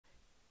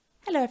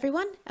Hello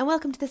everyone and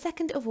welcome to the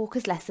second of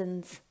ORCA's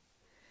lessons.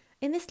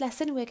 In this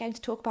lesson we're going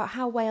to talk about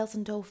how whales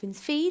and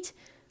dolphins feed,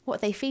 what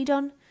they feed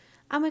on,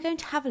 and we're going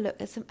to have a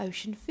look at some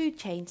ocean food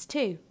chains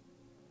too.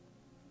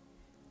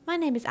 My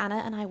name is Anna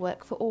and I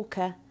work for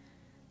ORCA.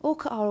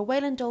 ORCA are a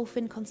whale and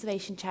dolphin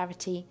conservation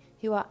charity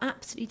who are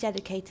absolutely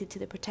dedicated to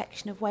the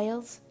protection of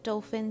whales,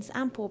 dolphins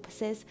and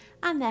porpoises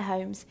and their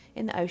homes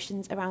in the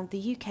oceans around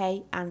the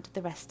UK and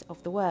the rest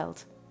of the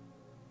world.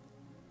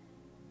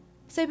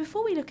 So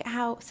before we look at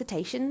how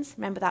cetaceans,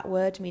 remember that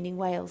word meaning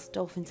whales,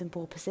 dolphins and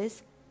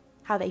porpoises,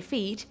 how they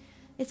feed,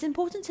 it's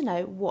important to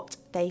know what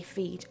they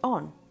feed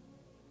on.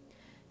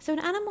 So an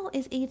animal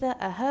is either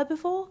a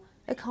herbivore,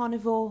 a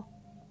carnivore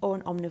or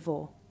an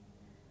omnivore.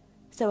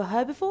 So a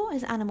herbivore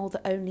is an animal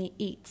that only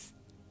eats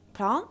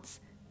plants,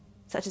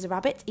 such as a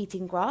rabbit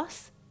eating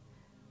grass.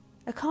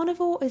 A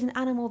carnivore is an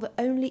animal that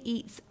only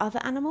eats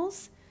other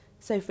animals,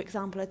 so for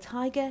example a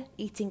tiger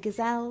eating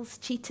gazelles,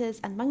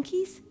 cheetahs and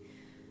monkeys.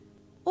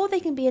 Or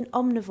they can be an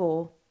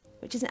omnivore,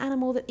 which is an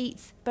animal that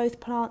eats both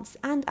plants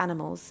and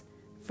animals.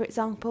 For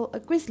example, a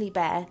grizzly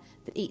bear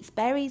that eats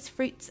berries,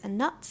 fruits and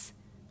nuts,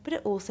 but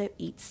it also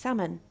eats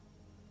salmon.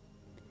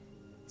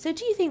 So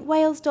do you think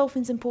whales,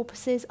 dolphins and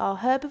porpoises are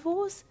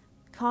herbivores,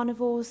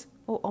 carnivores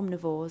or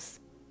omnivores?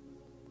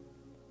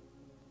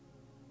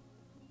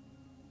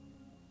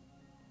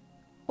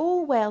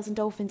 All whales and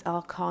dolphins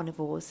are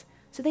carnivores,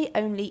 so they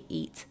only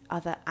eat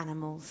other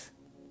animals.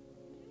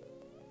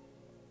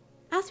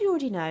 As we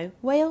already know,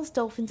 whales,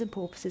 dolphins and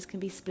porpoises can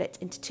be split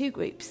into two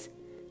groups,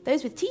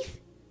 those with teeth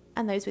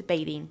and those with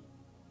baleen.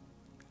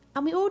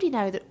 And we already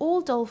know that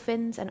all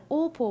dolphins and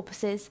all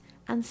porpoises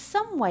and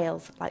some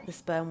whales, like the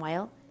sperm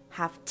whale,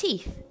 have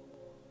teeth.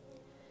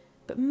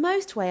 But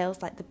most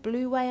whales, like the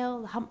blue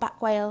whale, the humpback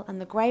whale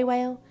and the grey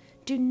whale,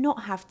 do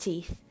not have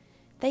teeth.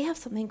 They have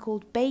something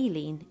called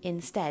baleen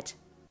instead.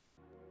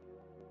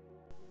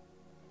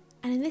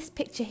 And in this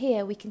picture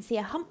here we can see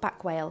a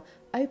humpback whale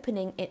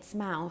opening its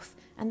mouth,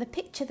 and the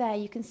picture there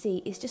you can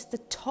see is just the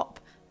top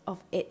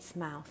of its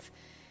mouth.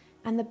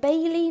 And the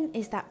baleen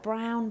is that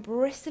brown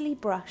bristly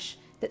brush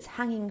that's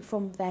hanging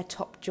from their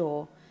top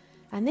jaw,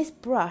 and this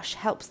brush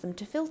helps them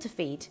to filter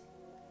feed.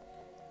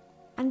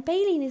 And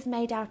baleen is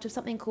made out of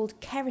something called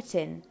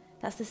keratin.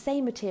 That's the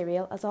same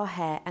material as our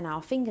hair and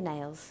our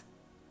fingernails.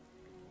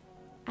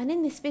 And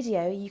in this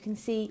video you can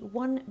see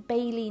one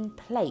baleen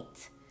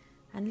plate.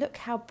 And look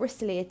how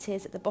bristly it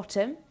is at the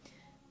bottom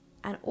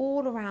and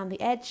all around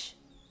the edge,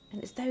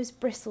 and it's those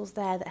bristles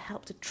there that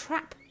help to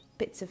trap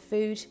bits of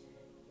food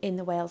in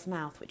the whale's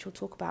mouth, which we'll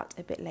talk about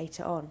a bit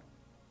later on.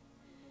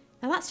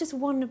 Now that's just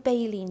one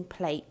baleen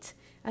plate,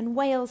 and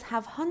whales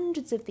have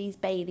hundreds of these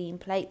baleen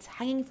plates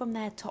hanging from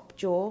their top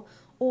jaw,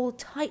 all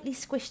tightly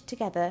squished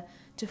together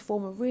to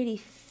form a really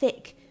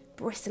thick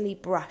bristly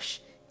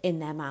brush in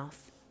their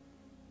mouth.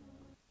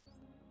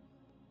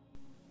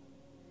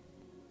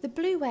 The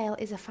blue whale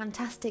is a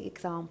fantastic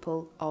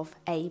example of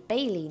a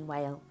baleen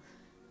whale.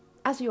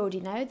 As we already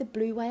know, the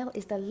blue whale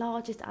is the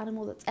largest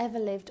animal that's ever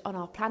lived on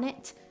our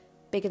planet,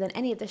 bigger than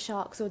any of the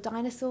sharks or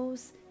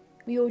dinosaurs.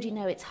 We already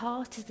know its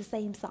heart is the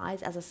same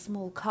size as a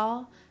small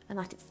car and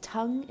that its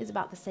tongue is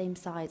about the same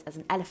size as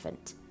an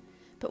elephant.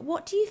 But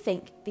what do you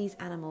think these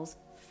animals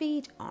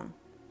feed on?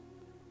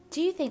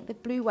 Do you think the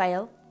blue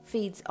whale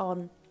feeds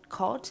on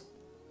cod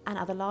and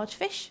other large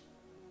fish?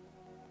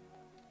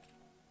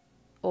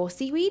 Or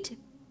seaweed?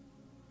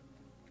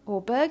 Or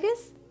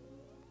burgers?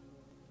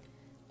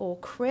 Or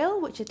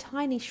krill, which are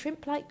tiny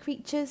shrimp-like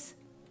creatures?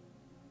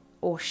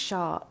 Or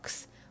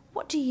sharks?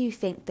 What do you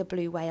think the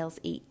blue whales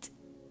eat?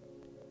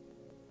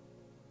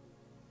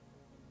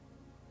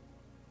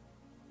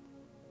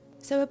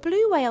 So a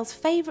blue whale's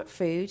favourite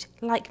food,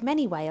 like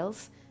many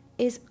whales,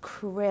 is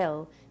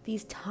krill,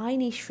 these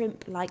tiny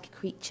shrimp-like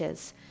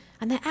creatures.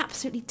 And they're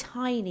absolutely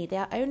tiny. They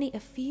are only a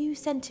few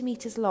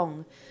centimetres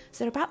long,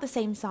 so they're about the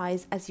same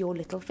size as your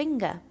little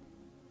finger.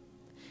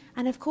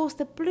 And of course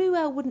the blue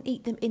whale wouldn't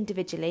eat them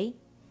individually,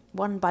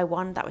 one by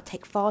one. That would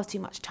take far too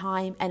much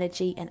time,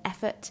 energy and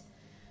effort.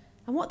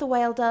 And what the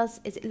whale does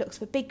is it looks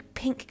for big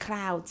pink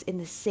clouds in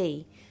the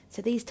sea.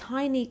 So these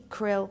tiny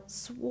krill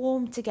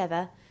swarm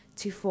together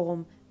to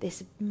form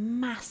this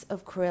mass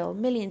of krill,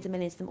 millions and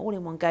millions of them all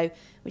in one go,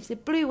 which the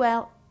blue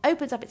whale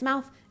opens up its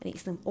mouth and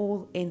eats them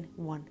all in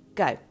one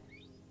go.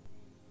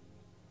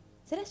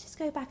 So let's just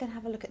go back and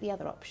have a look at the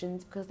other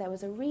options, because there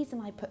was a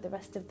reason I put the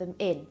rest of them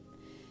in.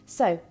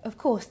 So, of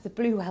course, the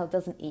blue whale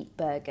doesn't eat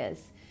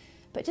burgers.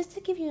 But just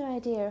to give you an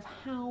idea of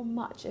how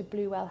much a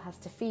blue whale has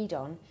to feed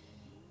on,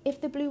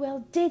 if the blue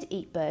whale did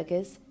eat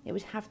burgers, it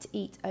would have to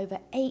eat over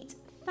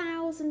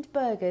 8,000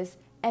 burgers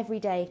every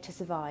day to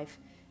survive.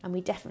 And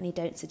we definitely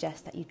don't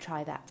suggest that you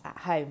try that at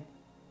home.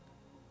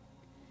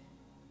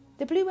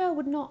 The blue whale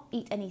would not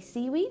eat any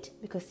seaweed,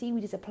 because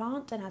seaweed is a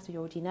plant, and as we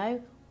already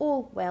know,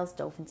 all whales,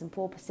 dolphins and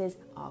porpoises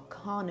are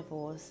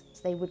carnivores,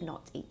 so they would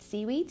not eat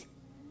seaweed.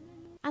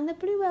 And the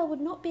blue whale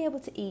would not be able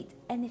to eat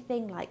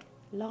anything like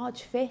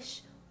large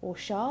fish or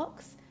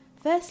sharks,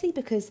 firstly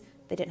because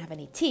they don't have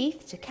any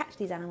teeth to catch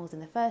these animals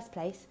in the first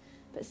place,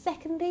 but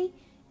secondly,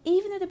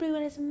 even though the blue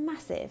whale is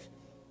massive,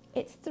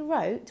 Its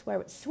throat,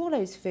 where it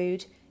swallows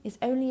food, is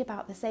only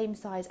about the same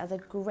size as a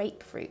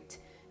grapefruit,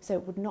 so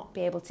it would not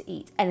be able to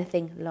eat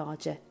anything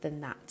larger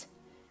than that.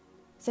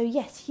 So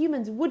yes,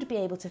 humans would be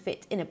able to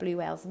fit in a blue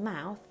whale's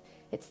mouth.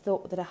 It's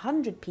thought that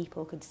 100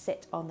 people could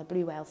sit on the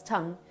blue whale's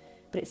tongue,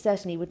 but it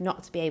certainly would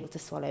not be able to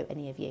swallow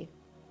any of you.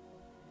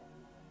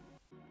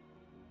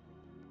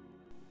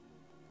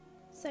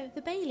 So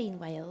the baleen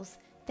whales,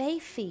 they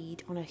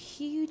feed on a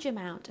huge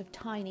amount of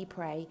tiny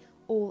prey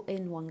all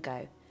in one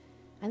go.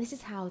 And this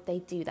is how they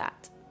do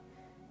that.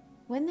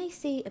 When they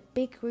see a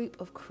big group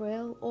of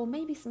krill or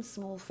maybe some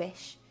small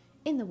fish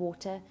in the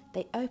water,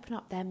 they open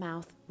up their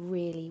mouth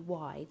really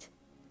wide.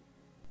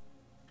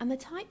 And the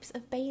types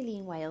of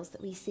baleen whales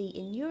that we see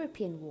in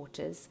European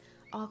waters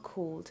are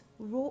called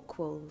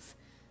rorquals.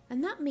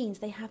 And that means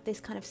they have this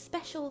kind of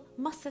special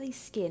muscly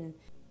skin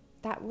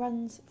that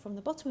runs from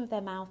the bottom of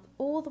their mouth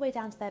all the way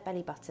down to their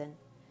belly button.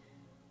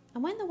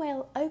 And when the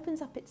whale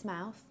opens up its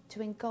mouth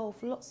to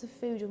engulf lots of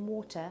food and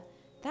water,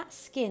 that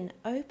skin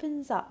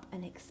opens up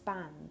and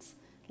expands,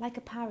 like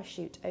a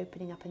parachute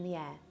opening up in the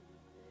air.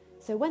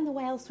 So when the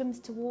whale swims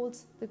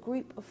towards the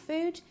group of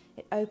food,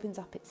 it opens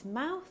up its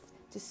mouth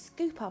to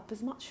scoop up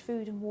as much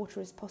food and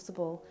water as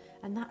possible,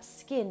 and that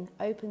skin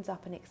opens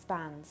up and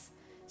expands,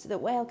 so the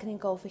whale can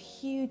engulf a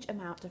huge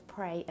amount of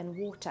prey and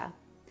water.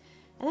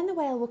 And then the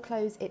whale will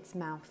close its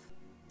mouth.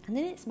 And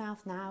in its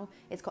mouth now,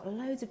 it's got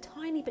loads of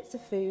tiny bits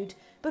of food,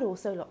 but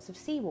also lots of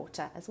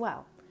seawater as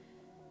well.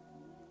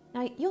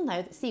 Now, you'll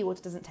know that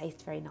seawater doesn't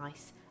taste very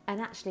nice, and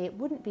actually it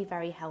wouldn't be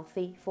very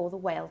healthy for the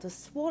whale to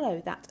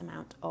swallow that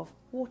amount of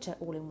water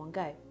all in one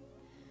go.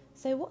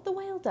 So what the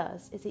whale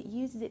does is it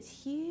uses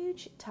its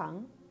huge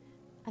tongue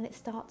and it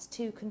starts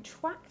to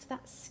contract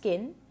that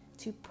skin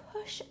to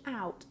push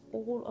out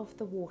all of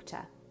the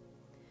water.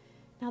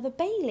 Now, the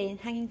baleen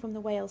hanging from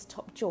the whale's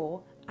top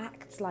jaw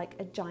acts like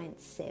a giant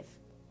sieve.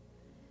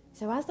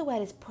 So as the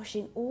whale is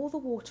pushing all the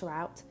water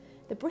out,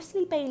 the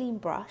bristly baleen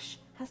brush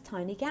has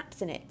tiny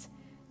gaps in it,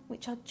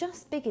 which are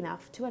just big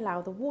enough to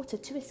allow the water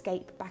to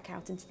escape back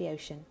out into the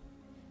ocean.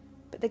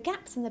 But the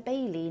gaps in the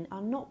baleen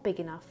are not big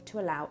enough to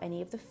allow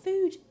any of the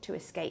food to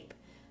escape,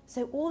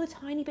 so all the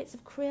tiny bits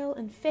of krill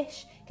and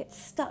fish get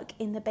stuck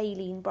in the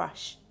baleen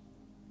brush.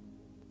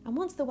 And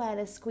once the whale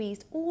has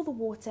squeezed all the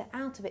water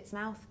out of its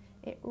mouth,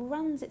 it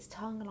runs its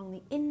tongue along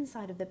the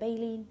inside of the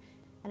baleen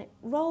and it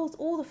rolls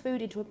all the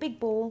food into a big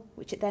ball,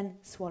 which it then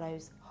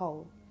swallows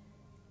whole.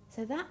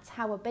 So that's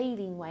how a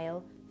baleen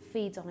whale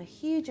feeds on a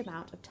huge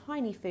amount of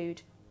tiny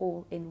food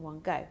all in one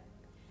go.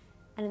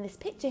 And in this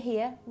picture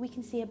here, we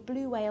can see a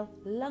blue whale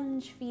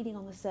lunge feeding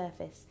on the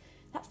surface.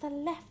 That's the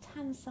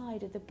left-hand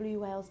side of the blue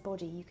whale's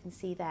body you can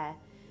see there.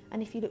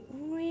 And if you look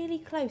really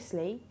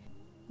closely,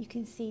 you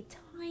can see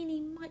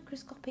tiny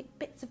microscopic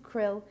bits of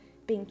krill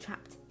being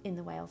trapped in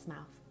the whale's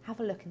mouth. Have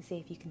a look and see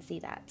if you can see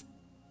that.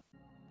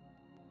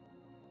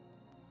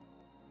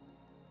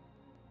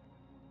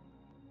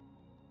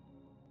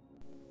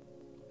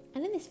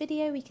 And in this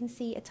video we can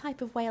see a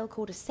type of whale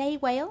called a sei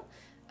whale,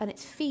 and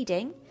it's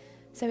feeding.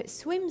 So it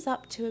swims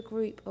up to a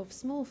group of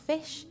small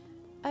fish,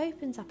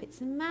 opens up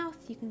its mouth.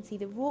 You can see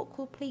the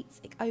rorqual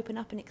pleats open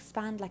up and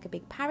expand like a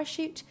big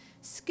parachute,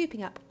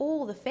 scooping up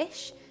all the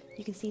fish.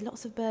 You can see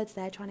lots of birds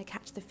there trying to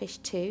catch the fish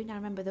too. Now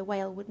remember, the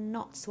whale would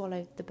not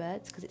swallow the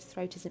birds because its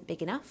throat isn't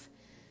big enough.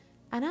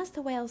 And as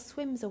the whale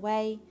swims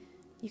away,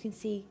 you can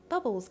see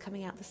bubbles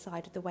coming out the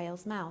side of the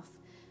whale's mouth.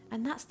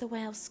 And that's the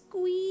whale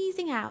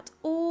squeezing out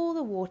all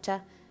the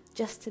water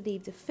just to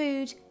leave the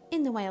food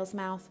in the whale's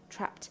mouth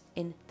trapped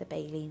in the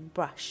baleen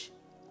brush.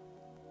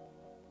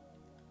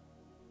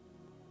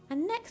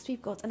 And next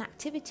we've got an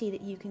activity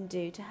that you can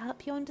do to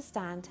help you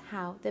understand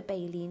how the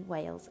baleen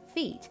whales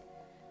feed.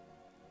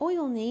 All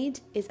you'll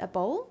need is a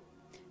bowl,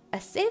 a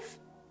sieve,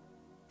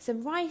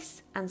 some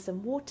rice and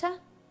some water,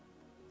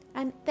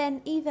 and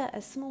then either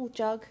a small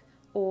jug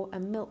or a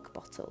milk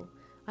bottle.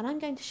 And I'm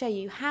going to show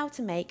you how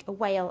to make a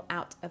whale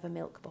out of a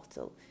milk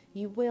bottle.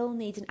 You will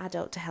need an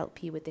adult to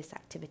help you with this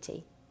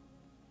activity.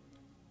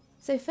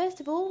 So first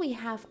of all, we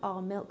have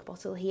our milk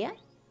bottle here,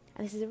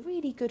 and this is a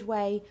really good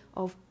way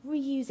of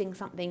reusing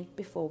something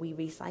before we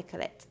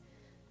recycle it.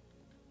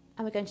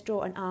 And we're going to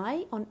draw an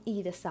eye on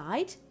either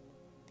side,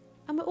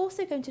 and we're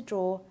also going to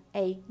draw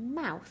a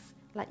mouth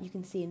like you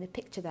can see in the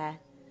picture there.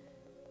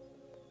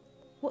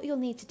 What you'll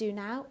need to do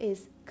now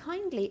is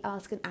kindly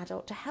ask an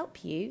adult to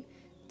help you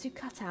to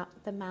cut out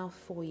the mouth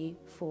for you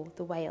for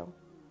the whale.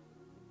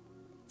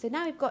 So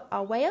now we've got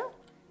our whale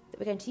that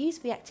we're going to use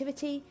for the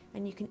activity,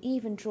 and you can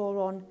even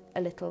draw on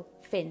a little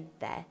fin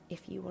there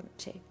if you want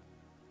to.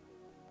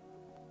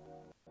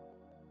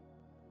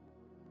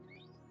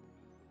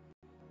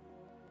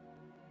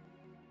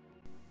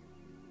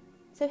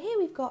 So here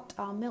we've got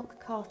our milk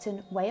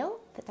carton whale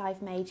that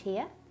I've made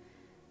here,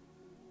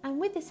 and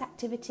with this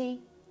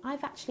activity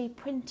I've actually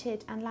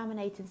printed and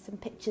laminated some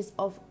pictures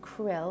of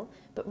krill,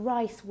 but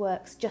rice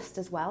works just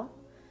as well.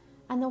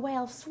 And the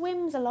whale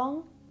swims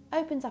along,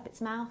 opens up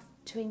its mouth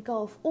to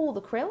engulf all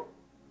the krill.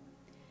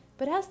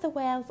 But as the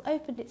whale's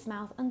opened its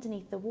mouth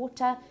underneath the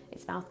water,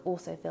 its mouth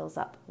also fills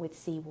up with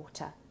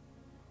seawater.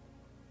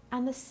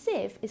 and the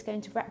sieve is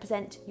going to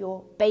represent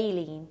your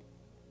baleen.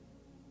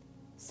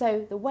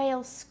 So the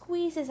whale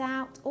squeezes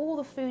out all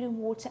the food and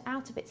water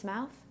out of its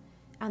mouth,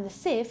 and the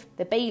sieve,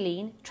 the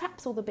baleen,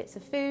 traps all the bits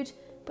of food,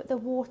 but the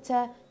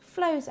water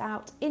flows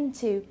out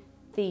into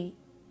the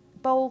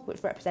bowl,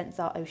 which represents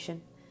our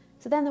ocean.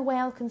 So then the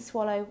whale can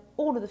swallow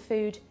all of the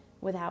food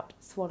without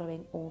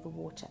swallowing all the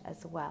water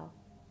as well.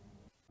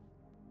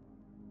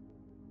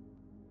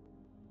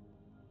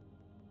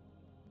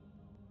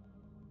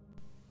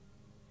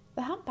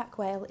 The humpback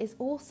whale is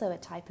also a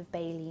type of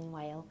baleen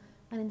whale,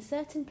 and in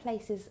certain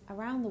places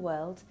around the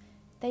world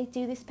they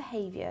do this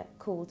behaviour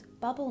called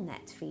bubble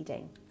net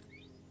feeding.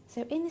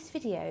 So in this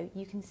video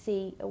you can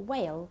see a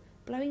whale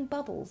blowing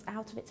bubbles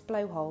out of its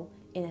blowhole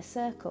in a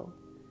circle,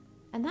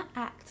 and that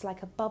acts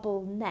like a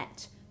bubble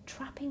net,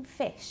 trapping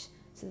fish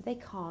so that they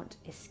can't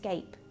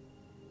escape.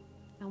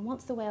 And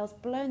once the whale's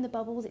blown the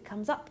bubbles, it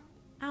comes up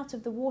out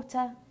of the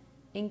water,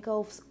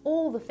 engulfs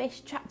all the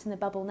fish trapped in the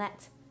bubble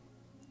net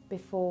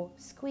before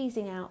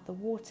squeezing out the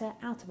water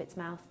out of its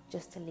mouth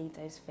just to leave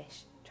those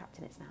fish trapped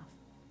in its mouth.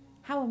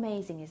 How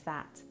amazing is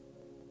that?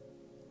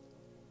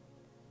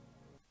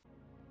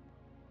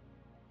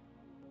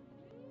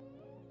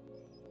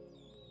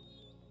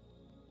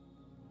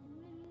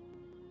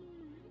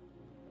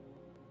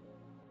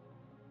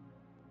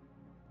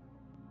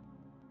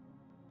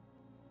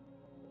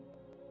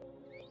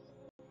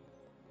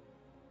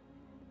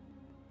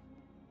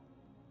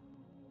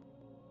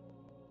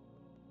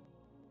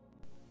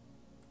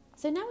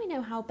 So now we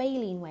know how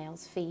baleen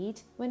whales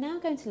feed, we're now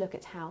going to look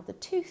at how the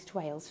toothed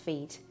whales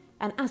feed.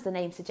 And as the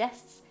name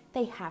suggests,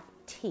 they have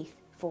teeth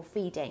for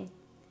feeding.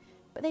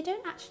 But they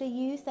don't actually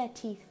use their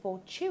teeth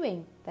for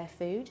chewing their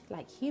food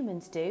like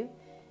humans do.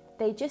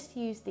 They just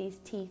use these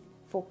teeth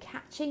for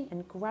catching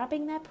and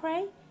grabbing their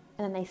prey, and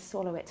then they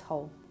swallow it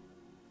whole.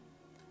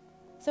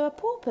 So a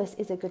porpoise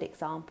is a good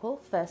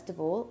example, first of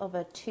all, of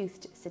a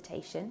toothed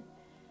cetacean.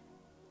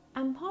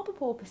 And harbour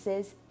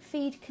porpoises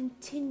feed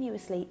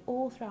continuously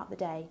all throughout the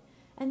day,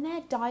 and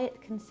their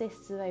diet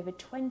consists of over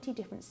 20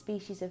 different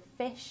species of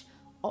fish,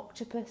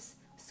 octopus,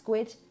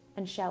 squid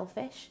and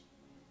shellfish.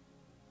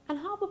 And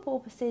harbour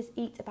porpoises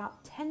eat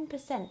about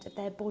 10% of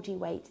their body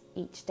weight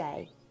each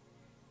day,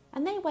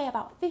 and they weigh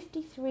about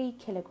 53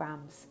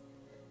 kilograms.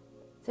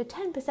 So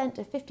 10%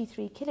 of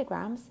 53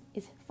 kilograms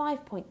is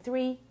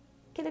 5.3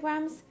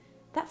 kilograms.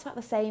 That's about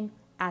the same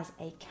as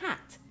a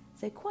cat,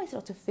 so quite a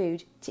lot of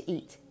food to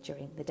eat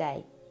during the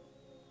day.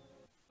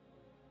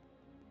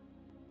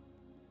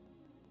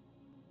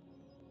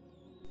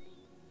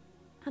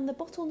 And the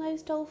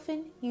bottlenose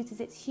dolphin uses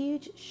its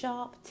huge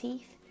sharp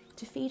teeth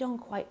to feed on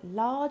quite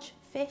large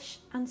fish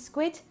and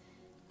squid.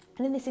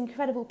 And in this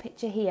incredible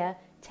picture here,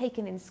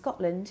 taken in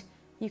Scotland,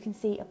 you can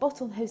see a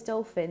bottlenose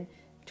dolphin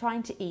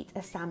trying to eat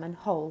a salmon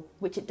whole,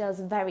 which it does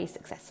very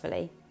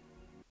successfully.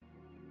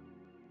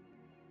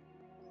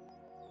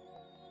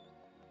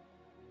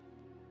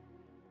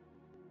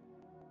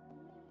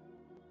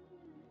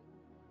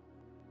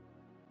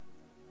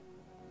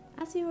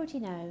 As you already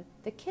know,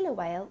 the killer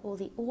whale, or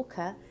the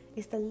orca,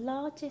 is the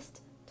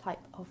largest type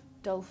of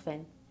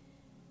dolphin.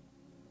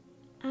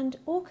 And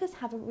orcas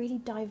have a really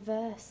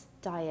diverse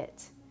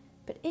diet,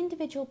 but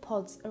individual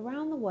pods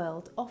around the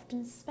world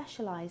often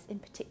specialise in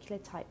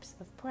particular types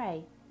of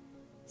prey.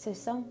 So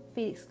some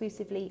feed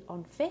exclusively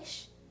on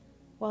fish,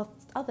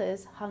 whilst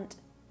others hunt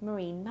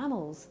marine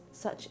mammals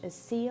such as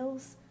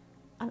seals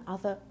and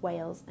other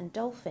whales and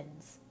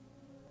dolphins.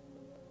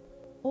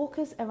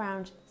 Orcas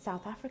around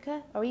South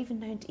Africa are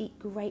even known to eat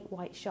great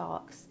white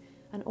sharks,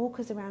 and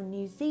orcas around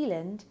New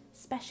Zealand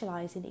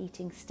specialise in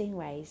eating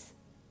stingrays.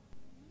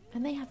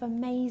 And they have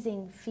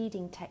amazing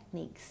feeding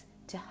techniques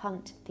to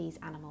hunt these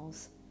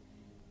animals.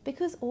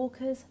 Because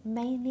orcas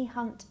mainly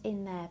hunt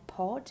in their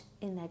pod,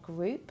 in their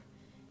group,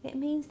 it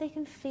means they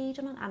can feed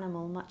on an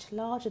animal much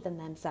larger than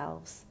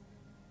themselves.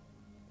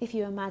 If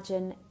you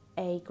imagine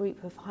a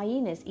group of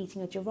hyenas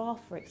eating a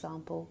giraffe, for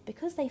example,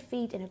 because they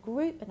feed in a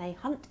group and they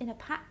hunt in a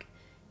pack,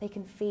 they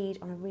can feed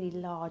on a really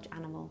large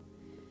animal.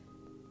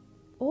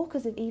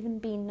 Orcas have even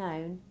been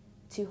known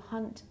to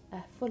hunt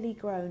a fully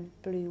grown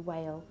blue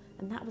whale,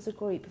 and that was a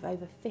group of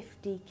over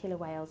 50 killer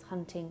whales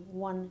hunting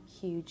one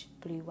huge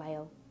blue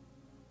whale.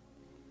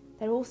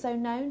 They're also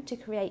known to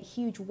create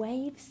huge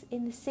waves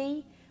in the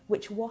sea,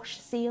 which wash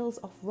seals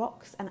off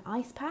rocks and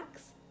ice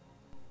packs.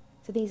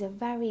 So these are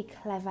very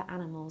clever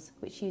animals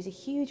which use a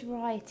huge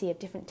variety of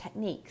different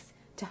techniques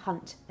to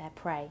hunt their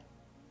prey.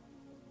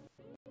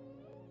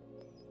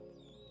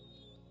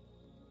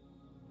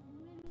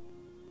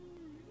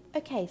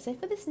 Okay, so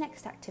for this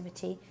next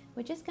activity,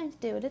 we're just going to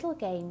do a little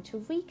game to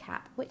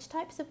recap which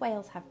types of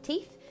whales have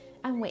teeth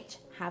and which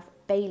have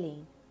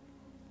baleen.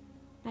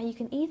 Now you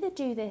can either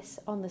do this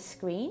on the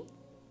screen,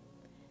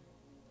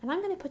 and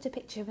I'm going to put a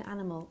picture of an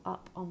animal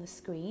up on the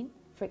screen,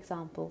 for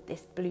example,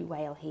 this blue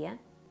whale here.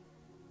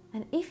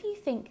 And if you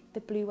think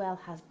the blue whale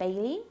has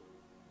baleen,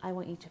 I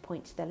want you to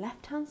point to the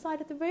left-hand side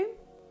of the room.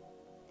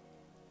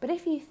 But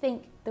if you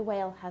think the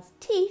whale has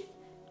teeth,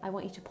 I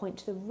want you to point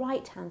to the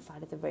right-hand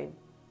side of the room.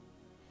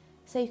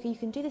 So you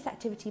can do this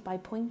activity by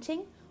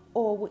pointing,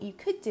 or what you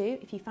could do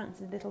if you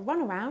fancied a little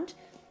run around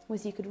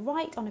was you could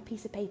write on a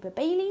piece of paper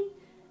baleen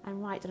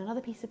and write on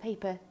another piece of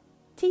paper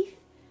teeth,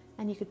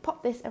 and you could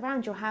pop this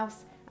around your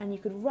house and you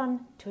could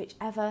run to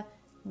whichever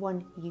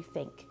one you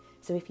think.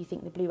 So if you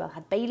think the blue whale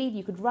had baleen,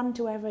 you could run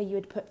to wherever you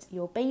would put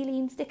your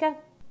baleen sticker.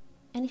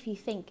 And if you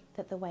think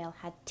that the whale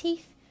had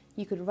teeth,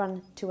 you could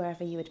run to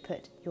wherever you would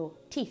put your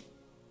teeth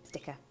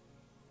sticker.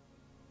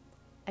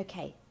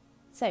 Okay,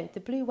 so the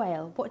blue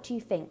whale, what do you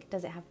think?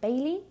 Does it have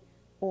baleen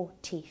or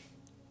teeth?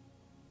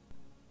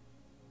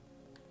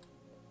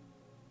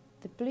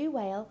 The blue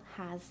whale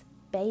has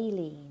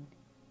baleen.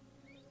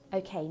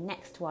 Okay,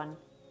 next one.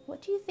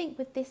 What do you think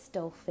with this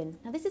dolphin?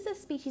 Now this is a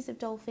species of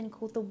dolphin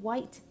called the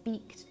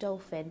white-beaked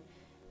dolphin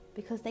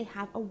because they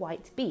have a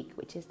white beak,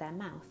 which is their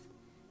mouth.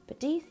 But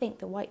do you think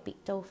the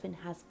white-beaked dolphin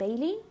has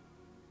baleen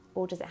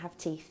or does it have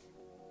teeth?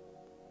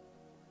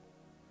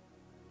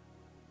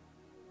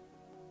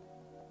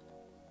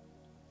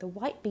 The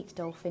white-beaked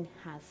dolphin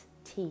has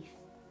teeth.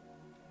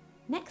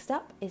 Next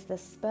up is the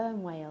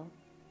sperm whale.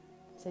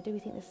 So do we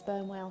think the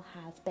sperm whale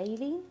has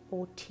baleen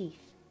or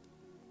teeth?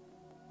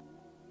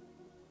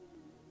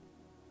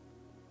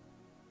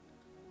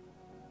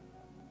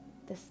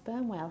 The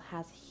sperm whale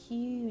has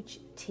huge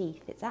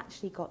teeth. It's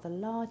actually got the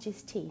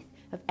largest teeth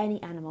of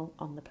any animal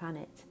on the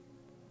planet.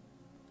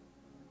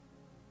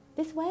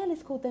 This whale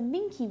is called the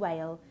minke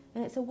whale,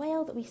 and it's a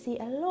whale that we see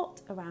a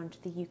lot around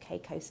the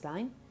UK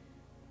coastline.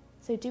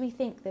 So do we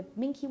think the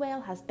minke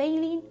whale has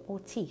baleen or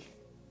teeth?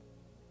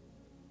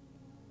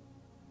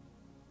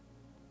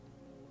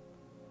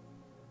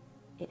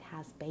 It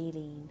has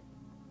baleen.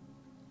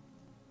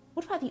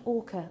 What about the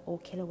orca or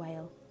killer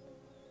whale?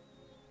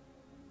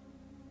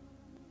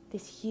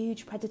 This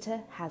huge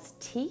predator has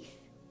teeth.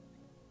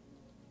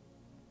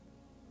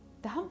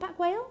 The humpback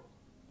whale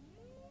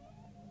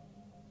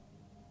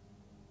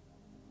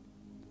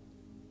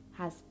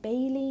has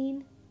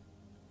baleen.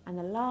 And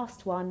the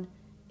last one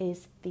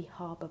is the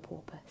harbour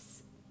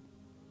porpoise,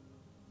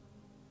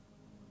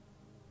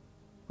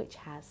 which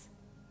has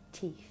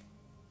teeth.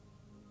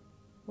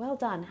 Well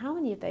done. How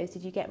many of those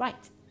did you get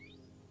right?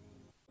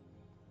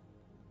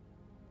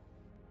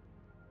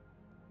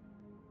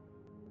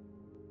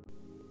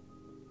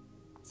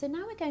 So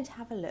now we're going to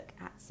have a look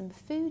at some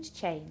food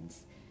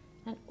chains.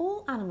 And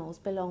all animals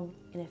belong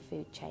in a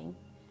food chain.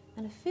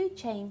 And a food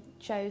chain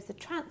shows the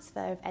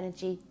transfer of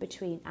energy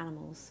between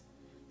animals.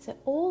 So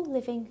all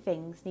living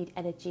things need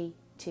energy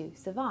to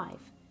survive.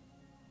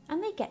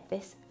 And they get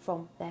this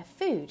from their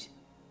food.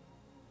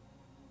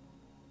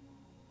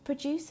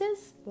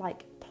 Producers,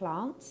 like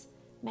plants,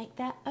 make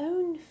their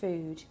own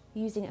food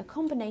using a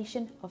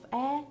combination of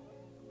air,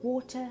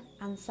 water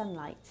and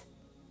sunlight.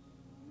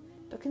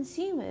 But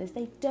consumers,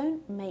 they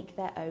don't make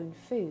their own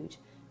food,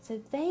 so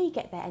they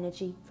get their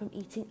energy from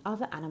eating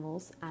other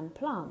animals and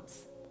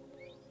plants.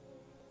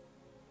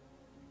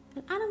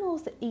 And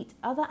animals that eat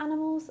other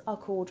animals are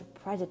called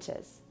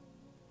predators,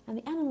 and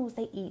the animals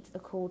they eat are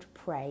called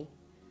prey.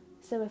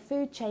 So a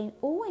food chain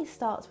always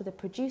starts with a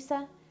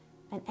producer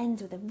and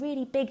ends with a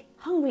really big,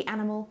 hungry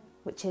animal,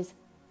 which is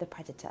the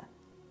predator.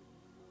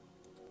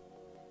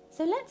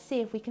 So let's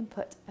see if we can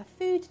put a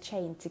food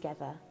chain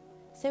together.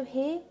 So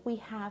here we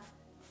have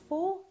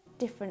 4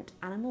 different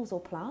animals or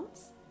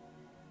plants,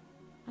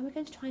 and we're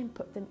going to try and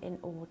put them in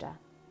order.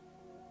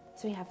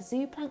 So we have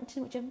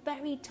zooplankton, which are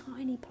very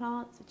tiny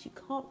plants which you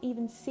can't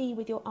even see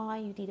with your eye,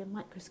 you need a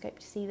microscope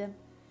to see them.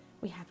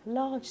 We have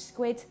large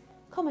squid,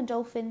 common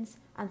dolphins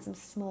and some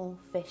small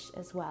fish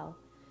as well.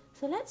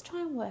 So let's try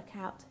and work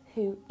out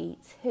who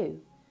eats who.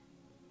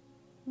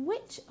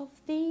 Which of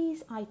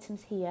these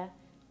items here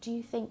do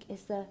you think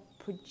is the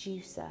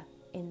producer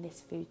in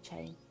this food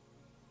chain?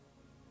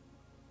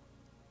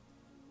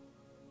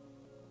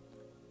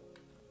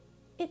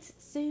 It's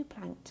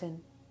zooplankton,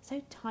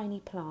 so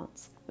tiny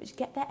plants which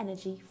get their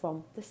energy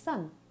from the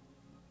sun.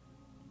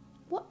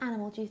 What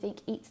animal do you think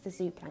eats the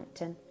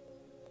zooplankton?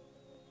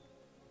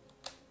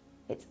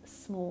 It's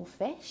small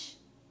fish,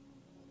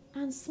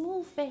 and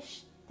small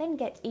fish then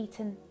get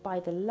eaten by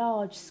the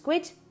large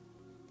squid,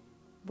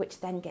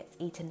 which then gets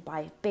eaten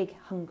by big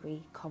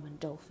hungry common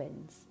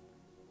dolphins.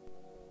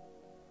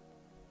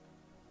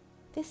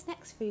 This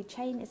next food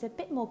chain is a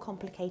bit more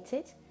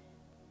complicated.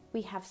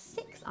 We have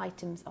 6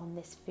 items on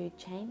this food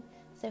chain,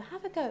 so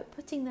have a go at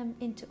putting them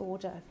into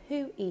order of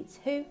who eats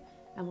who,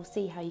 and we'll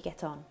see how you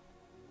get on.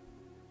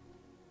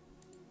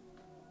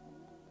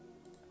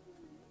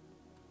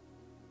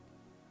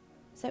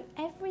 So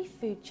every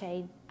food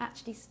chain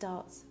actually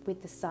starts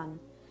with the sun,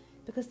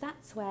 because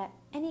that's where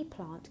any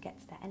plant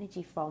gets their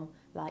energy from,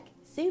 like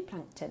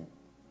zooplankton.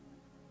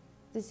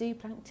 The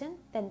zooplankton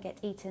then get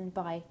eaten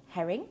by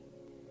herring,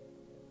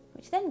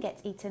 which then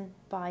gets eaten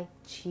by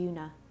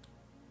tuna.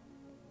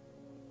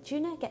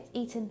 Tuna gets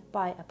eaten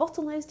by a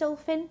bottlenose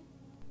dolphin,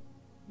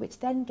 which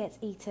then gets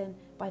eaten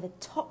by the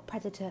top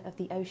predator of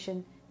the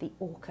ocean, the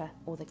orca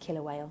or the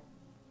killer whale.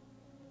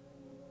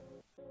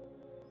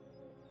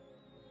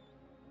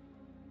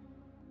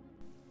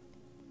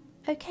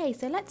 Okay,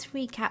 so let's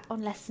recap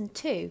on lesson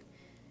 2.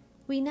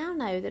 We now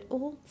know that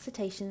all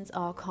cetaceans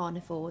are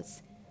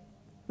carnivores.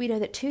 We know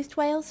that toothed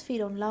whales feed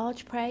on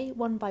large prey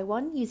one by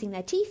one using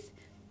their teeth,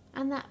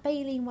 and that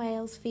baleen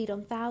whales feed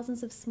on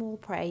thousands of small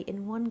prey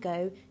in one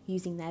go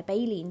using their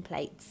baleen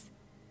plates.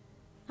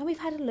 And we've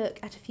had a look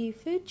at a few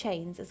food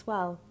chains as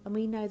well, and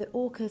we know that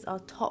orcas are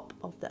top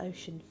of the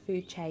ocean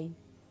food chain.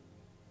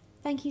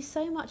 Thank you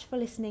so much for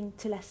listening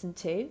to Lesson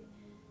 2.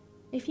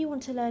 If you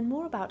want to learn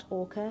more about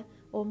orca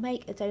or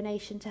make a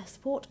donation to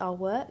support our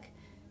work,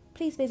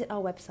 please visit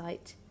our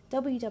website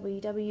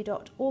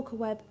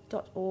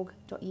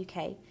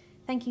www.orcaweb.org.uk.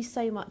 Thank you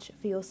so much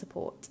for your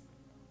support.